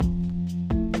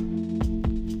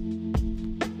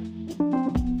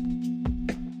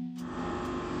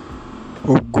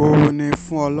Ògo ni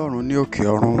fún Ọlọ́run ní òkè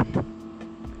ọ̀run.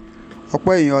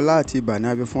 Ọpẹ́ ìyìn ọlá àti ìbà ni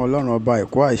a fi fún Ọlọ́run ọba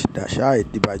àìkú àìdàṣà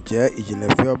ìdìbàjẹ́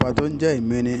ìjìnlẹ̀fẹ́, ọba tó ń jẹ́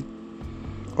ìmíní,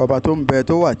 ọba tó ń bẹ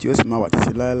tó wà tí ó sì máa wà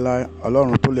títí láéláé,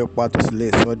 Ọlọ́run tó lè pa tó sì lè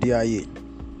sọ di ayé.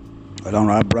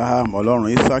 Ọlọ́run Abraham, Ọlọ́run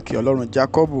Isaki, Ọlọ́run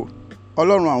Jacobu,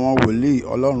 Ọlọ́run àwọn wòlíì,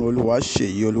 Ọlọ́run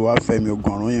Olúwaṣèyí, Olúwafẹ́mi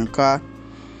Ògùnrúyìnká,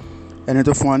 ẹni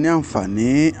tó fún wa ní àǹfààní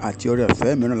àti oore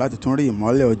ọ̀fẹ́ mìíràn láti tún rí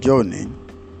ìmọ́lẹ̀ ọjọ́ òní.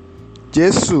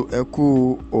 Jésù ẹ kú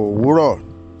òwúrọ̀.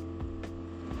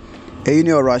 Èyí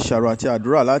ni ọ̀rọ̀ àṣàrò àti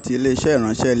àdúrà láti iléeṣẹ́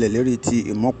ìránṣẹ́ ilẹ̀ lérí ti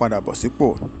ìmúpadàbọ̀sípò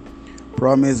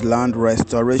Promise Land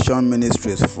Restoration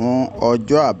Ministries fún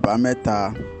ọjọ́ àbámẹ́ta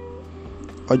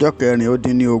ọjọ́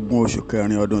 16 oṣù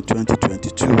kẹrin ọdún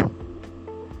 2022.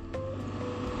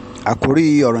 Àkórí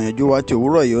ọ̀rọ̀ ìyànjú wa ti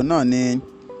òwúrọ̀ yìí náà ni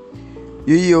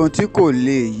yíyí ohun tí kò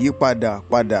lè yí padà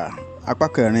apá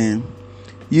kẹrin.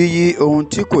 Yíyí ohun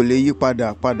tí kò lè yí padà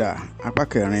apá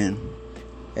kẹrin.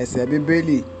 Ẹsẹ̀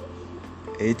bíbélì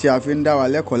èyí tí a fi ń dá wa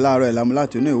lẹ́kọ̀ọ́ láàárọ̀ ìlàmú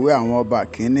láti inú ìwé àwọn ọba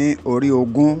kìíní orí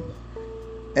 20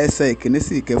 ẹsẹ̀ ìkíní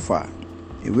sí ìkẹfà.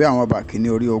 Ìwé àwọn ọba kìíní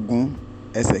orí 20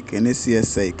 ẹsẹ̀ ìkíní sí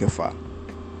ẹsẹ̀ ìkẹfà.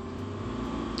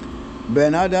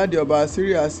 Bẹ̀nádádì ọba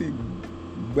Síríà sì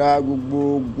gba gbogbo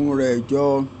ogun rẹ̀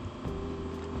jọ.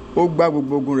 Ó gbá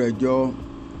gbogbo ogun rẹ̀ jọ.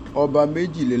 Ọba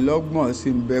 22 sì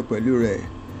ń bẹ pẹ̀lú rẹ̀,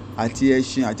 àti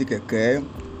ẹṣin àti kẹ̀kẹ́.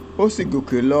 Ó sì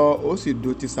gòkè lọ, ó sì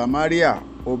dó ti Samaria,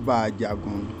 ó bá a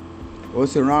jagun. Ó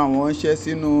sì rán àwọn oníṣẹ́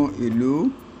sínú ìlú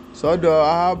sọ́dọ̀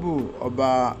Ahabu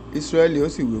ọba Israẹli. Ó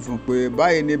sì wí fún un pé,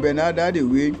 báyìí ni Bẹ̀nádádì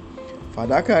wí,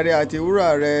 fàdákà rẹ àti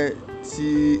wúrà rẹ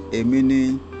ti èmi ni,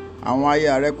 àwọn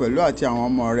aya rẹ pẹ̀lú àti àwọn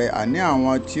ọmọ rẹ, àní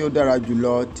àwọn tí ó dára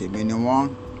jùlọ tèmi ni wọ́n.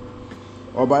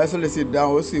 Ọba Israẹli sì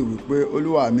dáhùn, ó sì wí pé,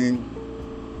 olúwa mi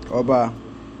ọba,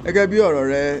 gẹ́gẹ́ bí ọ̀rọ̀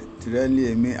rẹ tìrẹ ni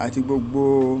èmi àti gbogbo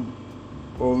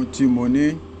ohun tí mo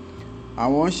ní.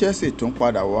 Àwọn oníṣẹ́ sì tún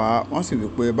padà wá, wọ́n sì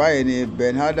wípé, báyìí ni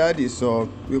Bẹ̀nádádì sọ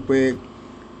wípé,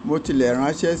 mo tilẹ̀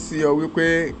ránṣẹ́ sí ọ wípé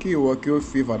kí ìwọ kí ó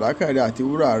fi fàdákà rẹ àti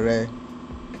wúrà rẹ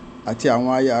àti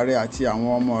àwọn aya rẹ àti àwọn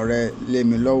ọmọ rẹ lé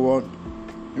mi lọ́wọ́.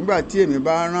 Nígbà tí èmi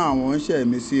bá rán àwọn oníṣẹ́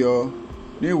mi sí ọ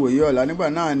ní ìwòye ọ̀la, nígbà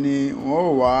náà ni wọ́n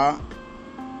ó wá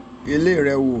ilé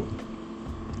rẹ wò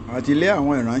àti ilé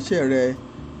àwọn ìránṣẹ́ rẹ,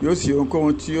 yóò sì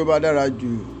ohunkóhun tí ó bá dára jù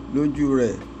lójú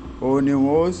rẹ̀, òun ni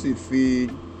wọ́n ó sì fi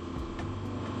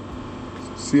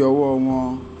sí ọwọ́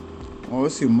wọn, wọ́n ó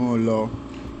sì mú un lọ.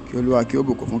 Kí Olúwa kí ó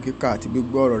bùkún fún kíkà àti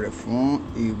gbígbọ́ ọ̀rọ̀ rẹ̀ fún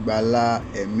ìgbàlà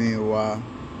ẹ̀mí wa.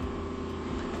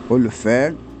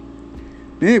 Olùfẹ́,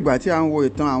 ní ìgbà tí a ń wo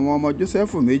ìtàn àwọn ọmọ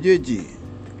Jósẹ́fù méjèèjì,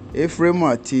 Éfrémù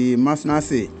àti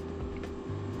Mánásè,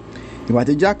 ìgbà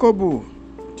tí Jákọ́bù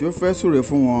tí ó fẹ́ súre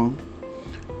fún wọn,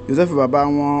 Jósẹ́fù bàbá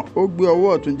wọn ó gbé ọwọ́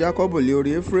ọ̀tún Jákọ́bù lé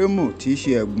orí Éfrémù tí í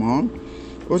ṣe ẹ̀gbọ́n,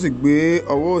 ó sì gbé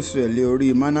ọwọ́ òsì rẹ̀ lé orí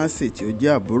Mánásè tí ó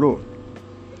jẹ́ àbúrò.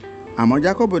 Àmọ́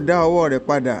Jákọ́bù dá ọwọ́ rẹ̀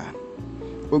padà,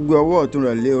 ó gbé ọwọ́ ọ̀tún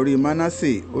rẹ̀ lé orí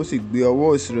Mánásè, ó sì gbé ọwọ́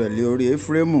òsì rẹ̀ lé orí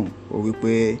Éfrémù. Ó wí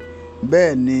pé,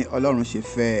 bẹ́ẹ̀ ni Ọlọ́run ṣe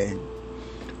fẹ́ ẹ.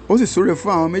 Ó sì súre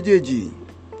fún àwọn méjèèjì.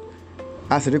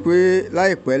 A sì rí pé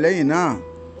láìpẹ́ lẹ́yìn náà,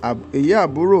 èyí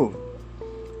àbúrò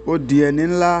ó di ẹni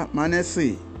ńlá Mánásè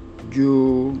ju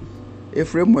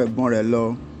Éfrémù ẹ̀gbọ́n rẹ̀ lọ.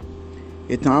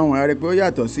 Ìtàn àwọn ará rí pé ó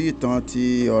yàtọ̀ sí ìtàn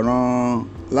ti ọ̀ràn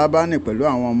Lábánì pẹ̀lú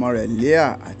àwọn ọmọ rẹ̀ Léà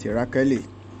àti Rákélì.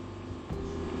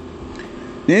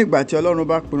 Ní ìgbà tí Ọlọ́run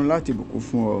bá pinnu láti bùkún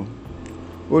fún ọ,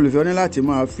 olùfẹ́ ní láti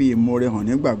máa fi ìmoore hàn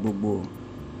nígbà gbogbo.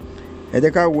 Ẹ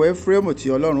jẹ́ ká wo Éfrémù tí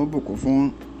Ọlọ́run bùkún fún.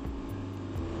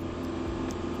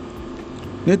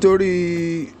 Nítorí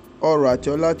ọrọ̀ àti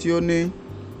ọlá tí ó ní,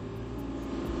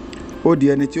 ó di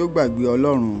ẹni tí ó gbàgbé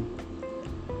Ọlọ́run.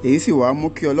 Èyí sì wá mú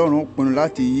kí Ọlọ́run pinnu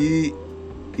láti yí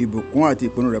ìbùkún àti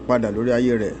ìpinnu rẹ̀ padà lórí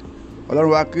ayé rẹ̀.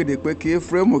 Ọlọ́run wá kéde pé kí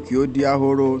Éfrémù kí ó di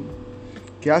ahoro,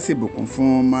 kí a sì bùkún fún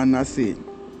Mánásè.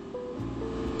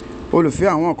 Olùfẹ́,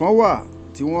 àwọn kan wà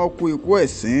tí wọ́n kú ikú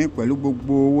ẹ̀sín pẹ̀lú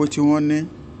gbogbo owó tí wọ́n ní,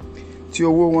 tí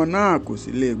owó wọn náà kò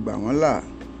sì lè gbà wọ́n là.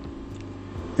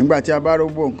 Nígbà tí a bá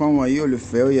rógbó nǹkan wọ̀nyí,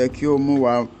 olùfẹ́, ó yẹ kí ó mú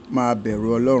wa máa bẹ̀rù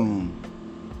Ọlọ́run.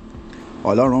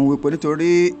 Ọlọ́run wípé,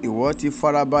 nítorí ìwọ ti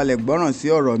farabalẹ̀ gbọ́ràn sí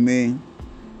ọ̀rọ̀ mi,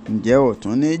 ǹjẹ́ ò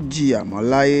tún ní jìyà mọ́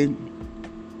láyé?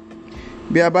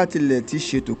 Bí a bá tilẹ̀ ti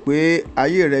ṣètò pé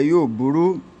ayé rẹ yóò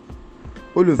burú,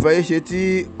 olùfẹ́, èéṣe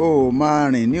tí o máa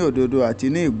rìn ní òdodo àti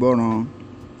ní ìgbọràn?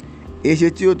 Èéṣe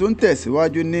tí o tún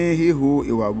tẹ̀síwájú ní híhu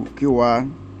ìwàkiwà?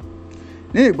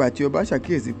 Ní ìgbà tí o bá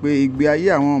ṣàkíyèsí pé ìgbé ayé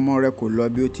àwọn ọmọ rẹ kò lọ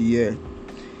bí ó ti yẹ,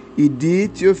 ìdí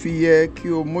tí ó fi yẹ kí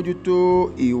o mójútó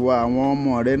ìwà àwọn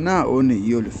ọmọ rẹ náà ó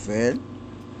nìyí, olùfẹ́.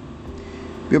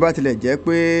 Bí ó bá tilẹ̀ jẹ́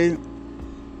pé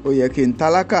ó yẹ kí n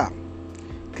tálákà,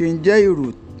 kí n jẹ́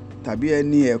ìrù tàbí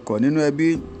ẹni ẹ̀kọ́ nínú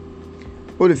ẹbí,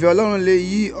 Olùfẹ́ Ọlọ́run lè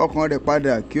yí ọkàn rẹ̀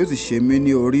padà kí ó sì ṣe mí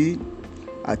ní orí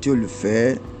àti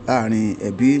olùfẹ́ láàrin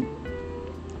ẹbí.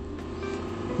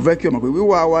 Mo fẹ́ kí o mọ̀ pé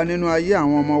wíwà wa nínú ayé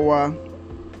àwọn ọmọ wa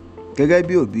gẹ́gẹ́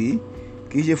bí òbí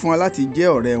kì í ṣe fún wa láti jẹ́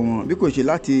ọ̀rẹ́ wọn bí kò ṣe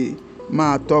láti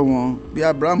máa tọ́ wọn bí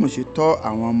Ábúráhámù ṣe tọ́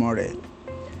àwọn ọmọ rẹ̀.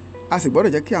 A sì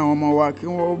gbọ́dọ̀ jẹ́ kí àwọn ọmọ wa kí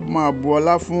wọ́n máa bu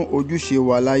ọlá fún ojúṣe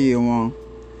wa láyé wọn,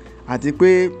 àti pé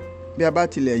bí a bá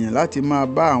tilẹ̀ yàn láti máa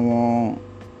bá àwọn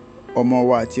ọmọ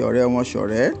wa àti ọ̀rẹ́ wọn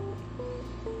ṣọ̀rẹ́,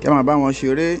 kí a máa bá wọn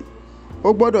ṣeré, ó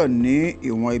gbọ́dọ̀ ní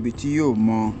ìwọ̀n ibi tí yóò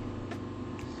mọ.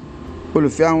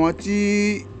 Olùfẹ́ àwọn tí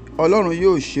Ọlọ́run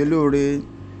yóò ṣe lóore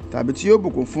tàbí tí yóò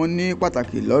bùkún fún ní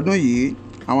pàtàkì lọ́dún yìí,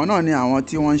 àwọn náà ni àwọn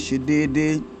tí wọ́n ń ṣe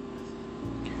déédéé.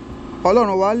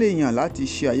 Ọlọ́run wa lè yàn láti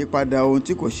ṣe àyípadà ohun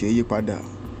tí kò ṣe é yípadà,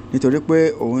 nítorí pé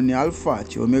òun ni Alpha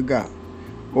àti Omega,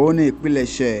 òun ni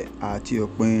ìpilẹ̀ṣẹ̀ àti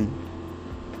òpin.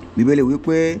 Bíbélì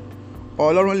wípé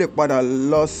Ọlọ́run lè padà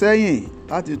lọ sẹ́yìn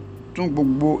láti tún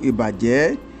gbogbo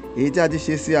ìbàjẹ́ èyí tí a ti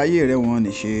ṣe sí ayé rẹ wọn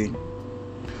nìṣe.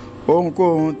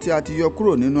 Ohunkóhun tí a ti yọ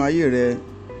kúrò nínú ayé rẹ,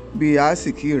 bíi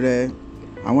àsìkí rẹ,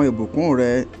 àwọn ìbùkún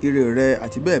rẹ, ire rẹ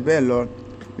àti bẹ́ẹ̀ bẹ́ẹ̀ lọ,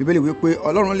 Bíbélì wípé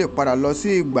Ọlọ́run lè padà lọ sí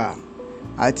ìgbà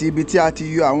àti ibi tí a ti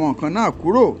yọ àwọn nǹkan náà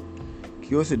kúrò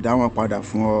kí ó sì dá wọn padà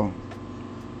fún ọ.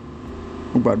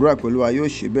 Mo gbàdúrà pé Olúwa yóò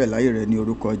ṣe bẹ́ẹ̀ láyé rẹ ní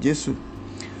orúkọ Jésù.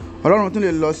 Ọlọ́run tún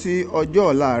lè lọ sí ọjọ́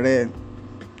ọ̀la rẹ,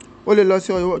 ó lè lọ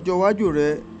sí ọjọ́ iwájú rẹ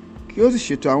kí ó sì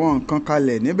ṣètò àwọn nǹkan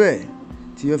kalẹ̀ níbẹ̀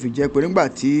tí yóò fi jẹ́ pé nígbà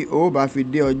tí ó bá fi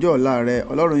dé ọjọ́ ọ̀la rẹ,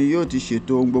 Ọlọ́run yóò ti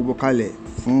ṣètò ohun gbogbo kalẹ̀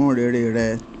fún rere rẹ.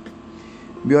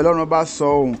 Bí Ọlọ́run bá sọ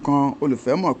ohun kan,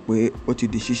 olùfẹ́ mọ̀ pé ó ti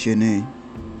di ṣíṣe ni.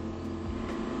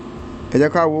 Ẹ jẹ́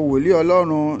ká wo wòlíì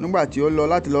Ọlọ́run nígbà tí ó lọ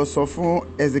láti lọ sọ fún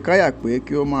Hesekiah pé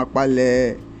kí ó máa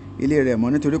palẹ̀ ilé rẹ̀ mọ́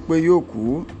nítorí pé yóò kú.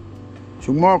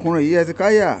 Ṣùgbọ́n ọkùnrin yìí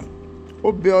Hesekiah, ó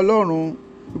bẹ Ọlọ́run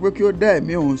wípé kí ó dá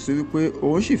ẹ̀mí òun sí, wípé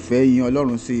òun sì fẹ́ yin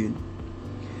Ọlọ́run sí i.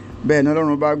 Bẹ́ẹ̀ ni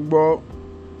Ọlọ́run bá gbọ́.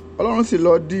 Ọlọ́run sì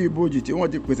lọ dí ibojì tí wọ́n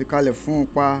ti pèsè kalẹ̀ fún un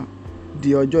pa di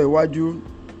ọjọ́ iwájú.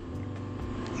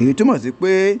 Èyí túmọ̀ sí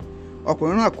pé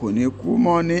ọkùnrin náà kò ní kú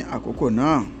mọ́ ní àkókò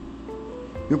náà,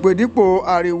 wípé dípò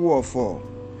ariwo ọ̀fọ̀,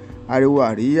 ariwo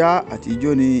àríyá àti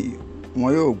ijó ni wọn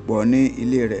yóò gbọ́ ní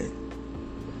ilé rẹ̀.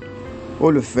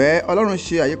 Olùfẹ́, Ọlọ́run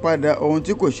ṣe àyípadà ohun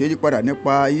tí kò ṣe é yípadà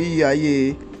nípa yíyí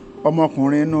ayé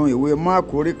ọmọkùnrin inú ìwé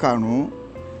Máàkù orí 5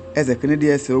 ẹsẹ̀ 1 dé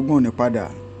ẹsẹ̀ 20 ní padà.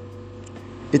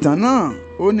 Ìtàn náà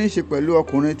ó ní í ṣe pẹ̀lú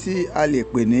ọkùnrin tí a lè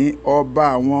pè ní ọba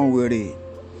àwọn wèrè,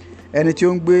 ẹni tí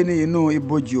ó ń gbé ní inú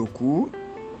ibojì òkú.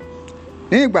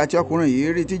 Ní ìgbà tí ọkùnrin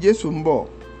yìí rí tí Jésù ń bọ̀,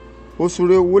 ó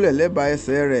súré wólẹ̀ lẹ́bàá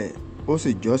ẹsẹ̀ rẹ̀, ó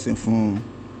sì jọ́sìn fún un.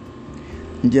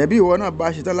 Ǹjẹ́ bí ìwọ náà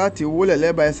bá ṣetán láti wólẹ̀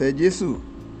lẹ́bàá ẹsẹ̀ Jésù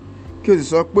kí o sì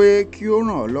sọ pé kí ó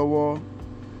ràn ọ́ lọ́wọ́,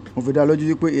 mo fi dá lójú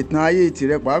wípé ìtàn ayé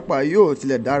tìrẹ pàápàá yóò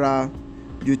tilẹ̀ dára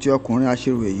ju ti ọkùnrin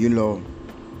aṣiwèrè yìí lọ.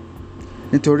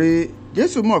 Nítorí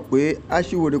Jésù mọ̀ pé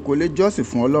aṣiwèrè kò lè jọ́sìn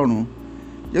fún Ọlọ́run.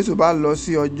 Jésù bá lọ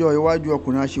sí ọjọ́ iwájú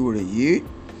ọkùnrin aṣiwèrè yìí,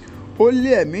 ó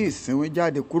lé ẹ̀mí ìsínwín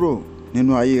jáde kúrò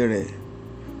nínú ayé rẹ̀,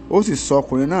 ó sì sọ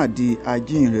ọkùnrin náà di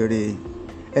ajíhìnrere,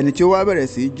 ẹni tí ó wá bẹ̀rẹ̀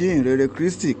sí jíhìnrere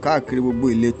Kristi káàkiri gbogbo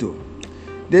ìletò,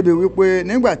 débi wípé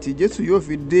nígbà tí Jésù yóò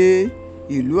fi dé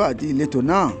ìlú àti ìletò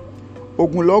náà,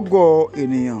 ogunlọ́gọ̀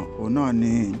ènìyàn òun náà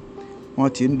ni wọ́n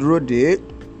ti ń dúró dè é.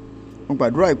 Mo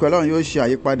gbàdúrà pé Ọlọ́run yóò ṣe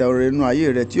àyípadà rere nínú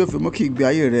ayé rẹ tí yóò fi mú kí ìgbé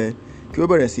ayé rẹ kí ó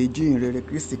bẹ̀rẹ̀ sí jíhìnrere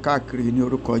Kristi káàkiri ní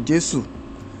orúkọ Jésù.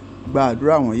 Gba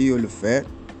àdúrà wọ̀nyí olùfẹ́.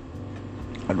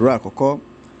 Àdúrà àkọ́kọ́.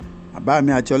 Bàbá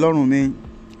mi àti Ọlọ́run mi,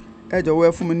 ẹ jọ̀wọ́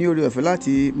ẹ fún mi ní oore ọ̀fẹ́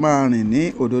láti máa rìn ní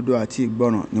òdodo àti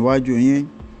ìgbọràn níwájú yín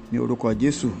ní orúkọ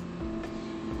Jésù.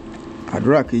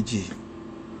 Àdúrà kejì.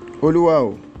 Olúwa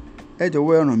o, ẹ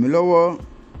jọ̀wọ́ ẹ ràn mí lọ́wọ́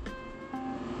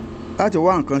láti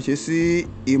wá nǹkan ṣe sí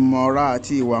ìmọ̀ra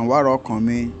àti ìwà ìwárà ọkàn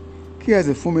mi, kí ẹ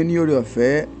sì fún mi ní oore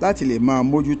ọ̀fẹ́ láti lè máa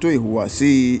mójútó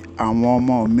ìhùwàsí àwọn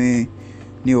ọmọ mi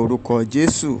ní orúkọ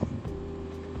Jésù.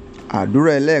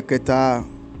 Àdúrà ẹlẹ́ẹ̀kẹta.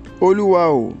 Olúwa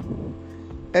o,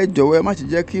 ẹ jọ̀wọ́ ẹ má ṣe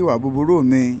jẹ́ kí ìwà búburú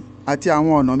mi àti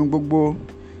àwọn ọ̀nà mi gbogbo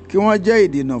kí wọ́n jẹ́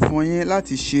ìdènà fún yín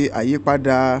láti ṣe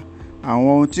àyípadà àwọn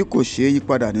ohun tí kò ṣe é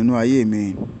yípadà nínú ayé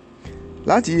mi,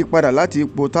 láti yípadà láti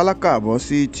ipò tálákà bọ́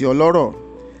sí ti ọlọ́rọ̀,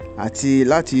 àti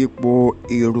láti ipò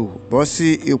èrò bọ́ sí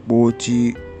ipò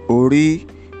ti orí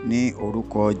ní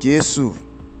orúkọ Jésù.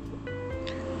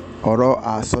 Ọ̀rọ̀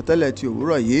àsọtẹ́lẹ̀ ti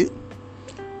òwúrọ̀ yìí,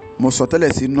 mo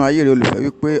sọtẹ́lẹ̀ sínú ayé rẹ olùfẹ́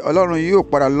wípé Ọlọ́run yóò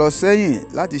padà lọ sẹ́yìn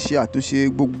láti ṣe àtúnṣe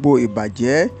gbogbo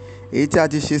ìbàjẹ́ èyí tí a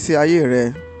ti ṣe sí ayé rẹ,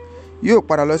 yóò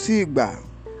padà lọ sí ìgbà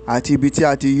àti ibi tí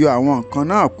a ti yọ àwọn nǹkan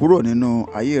náà kúrò nínú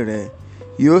ayé rẹ,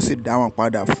 yóò sì dá wọn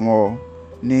padà fún ọ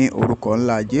ní orúkọ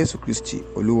ńlá Jésù Kristi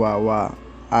Olúwa wa.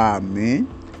 Àmín.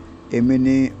 Èmi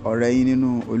ni ọ̀rẹ́ yín nínú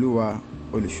Olúwa,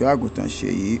 olùṣọ́ àgùntàn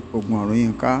Ṣèyí Ogun Ọ̀run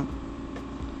Yínká.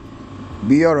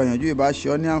 Bí ọ̀rọ̀ ìyànjú yìí bá ṣe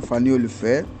ọ́ ní àǹfààní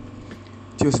olùfẹ́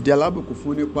tí o sì di alábùkún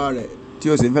fún nípa rẹ̀, tí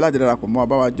o sì ń fẹ́ láti darapọ̀ mọ́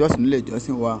wa jọ́sìn nílé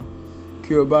ìjọsìn wa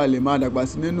kí o bá lè máa dàgbà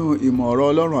sí nínú ìmọ̀ ọ̀rọ̀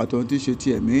Ọlọ́run àti ohun tí í ṣe ti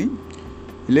ẹ̀mí.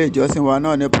 Ilé ìjọsìn wa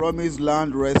náà ni Promise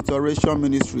Land Restoration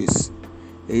Ministries,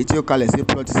 èyí tí ó kalẹ̀ sí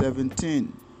plot 17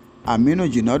 Aminu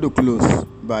Jinadu Close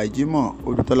by Jimoh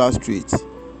Odutola Street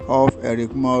off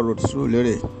Eric Moore Road,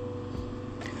 Surulere.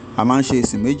 A máa ń ṣe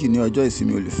ìsìn méjì ní ọjọ́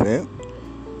ìsinmi olùfẹ́.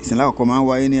 Ìsìn lákọ̀ọ́kọ́ máa ń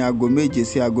wáyé ní aago 7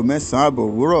 sí aago 9 àbọ̀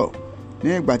òwúrọ̀, ní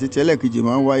ìgbà tí ẹlẹ́ẹ̀kejì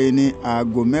máa ń wáyé ní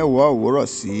aago 10 òwúrọ̀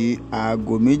sí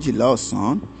aago 12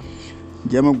 ọ̀sán.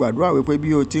 Ǹjẹ́ mo gbàdúrà wípé bí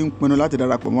o ti ń pinnu láti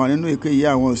darapọ̀ mọ́ wa nínú èkéyìí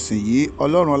àwọn ìsìn yìí,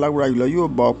 Ọlọ́run alágbára jùlọ yóò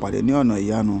bá ọ pàdé ní ọ̀nà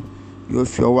ìyanu, yóò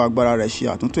fi ọwọ́ agbára rẹ̀ ṣe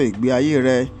àtúntò ìgbé ayé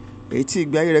rẹ, èyí tí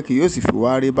ìgbé ayé rẹ kì yóò sì fi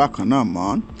wá rí bákan náà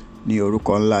mọ́, ní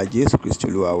orúkọ ńlá Jésù Kristi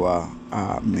Olúwa wa.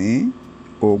 Àmín.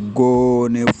 Ògo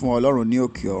ni fún Ọlọ́run ní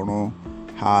òkè ọ̀run.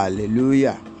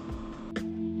 Hallelujah.